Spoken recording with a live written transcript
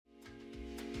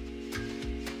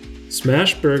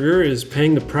Smashburger is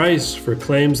paying the price for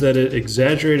claims that it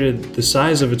exaggerated the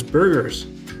size of its burgers.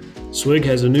 Swig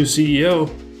has a new CEO,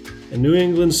 and New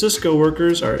England Sysco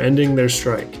workers are ending their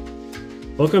strike.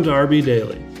 Welcome to RB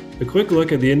Daily, a quick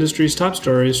look at the industry's top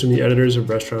stories from the editors of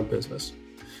Restaurant Business.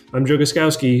 I'm Joe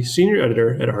Guskowski, Senior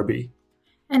Editor at RB.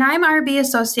 And I'm RB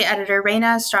Associate Editor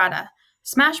Reina Estrada.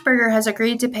 Smashburger has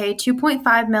agreed to pay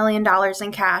 $2.5 million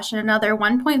in cash and another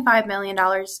 $1.5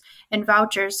 million in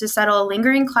vouchers to settle a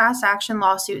lingering class action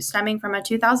lawsuit stemming from a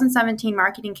 2017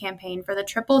 marketing campaign for the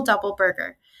Triple Double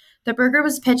Burger. The burger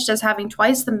was pitched as having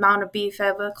twice the amount of beef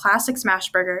of a classic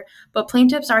Smashburger, but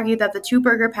plaintiffs argued that the two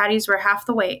burger patties were half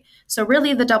the weight, so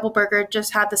really the double burger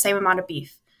just had the same amount of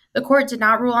beef. The court did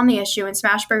not rule on the issue, and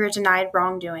Smashburger denied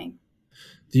wrongdoing.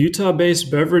 The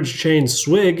Utah-based beverage chain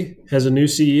Swig has a new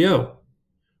CEO.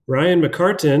 Ryan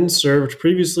McCartan served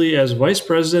previously as Vice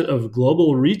President of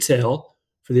Global Retail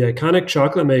for the iconic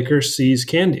chocolate maker See's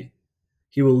Candy.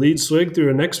 He will lead Swig through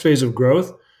a next phase of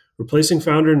growth, replacing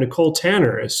founder Nicole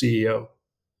Tanner as CEO.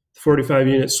 The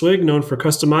 45-unit Swig, known for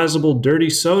customizable dirty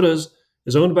sodas,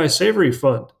 is owned by Savory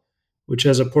Fund, which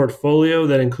has a portfolio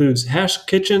that includes Hash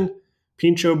Kitchen,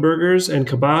 Pincho Burgers and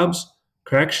Kebabs,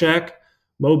 Crack Shack,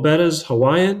 Mo Betta's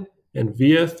Hawaiian, and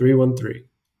Via 313.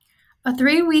 A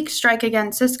 3-week strike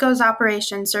against Sysco's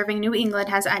operation serving New England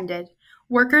has ended.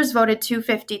 Workers voted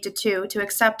 250-2 to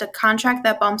accept a contract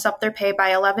that bumps up their pay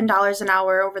by $11 an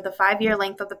hour over the 5-year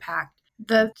length of the pact.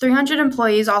 The 300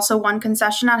 employees also won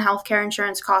concession on healthcare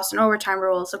insurance costs and overtime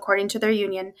rules, according to their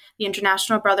union, the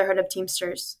International Brotherhood of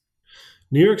Teamsters.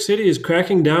 New York City is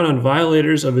cracking down on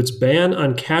violators of its ban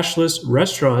on cashless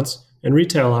restaurants and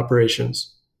retail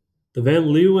operations. The Van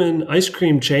Leeuwen ice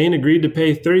cream chain agreed to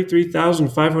pay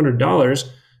 $33,500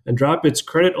 and drop its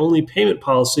credit-only payment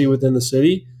policy within the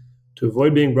city to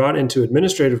avoid being brought into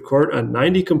administrative court on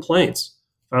 90 complaints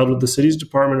filed with the city's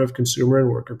Department of Consumer and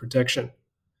Worker Protection.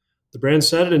 The brand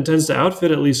said it intends to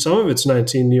outfit at least some of its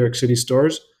 19 New York City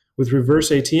stores with reverse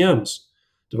ATMs,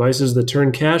 devices that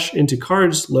turn cash into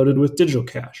cards loaded with digital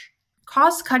cash.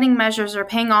 Cost-cutting measures are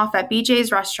paying off at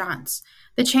BJ's restaurants.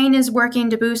 The chain is working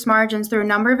to boost margins through a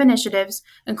number of initiatives,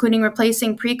 including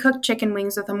replacing pre-cooked chicken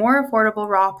wings with a more affordable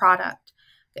raw product.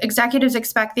 Executives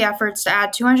expect the efforts to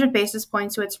add 200 basis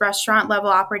points to its restaurant-level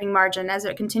operating margin as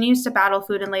it continues to battle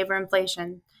food and labor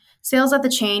inflation. Sales at the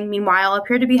chain, meanwhile,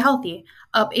 appear to be healthy,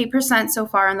 up 8% so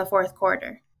far in the fourth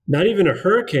quarter. Not even a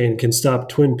hurricane can stop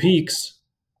Twin Peaks.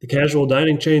 The casual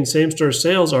dining chain same-store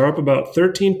sales are up about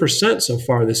 13% so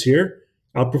far this year,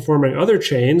 outperforming other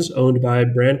chains owned by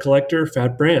brand collector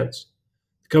Fat Brands.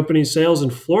 The company's sales in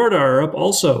Florida are up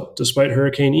also, despite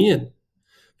Hurricane Ian.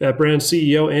 Fat Brands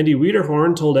CEO Andy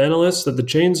Wiederhorn told analysts that the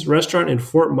chain's restaurant in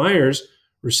Fort Myers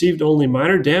received only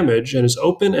minor damage and is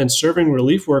open and serving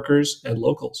relief workers and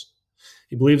locals.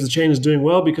 He believes the chain is doing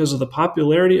well because of the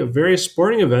popularity of various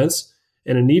sporting events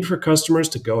and a need for customers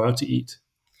to go out to eat.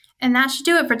 And that should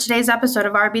do it for today's episode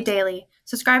of RB Daily.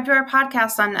 Subscribe to our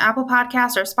podcast on Apple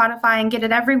Podcasts or Spotify and get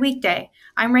it every weekday.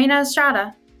 I'm Reina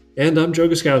Estrada. And I'm Joe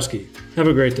Guskowski. Have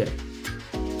a great day.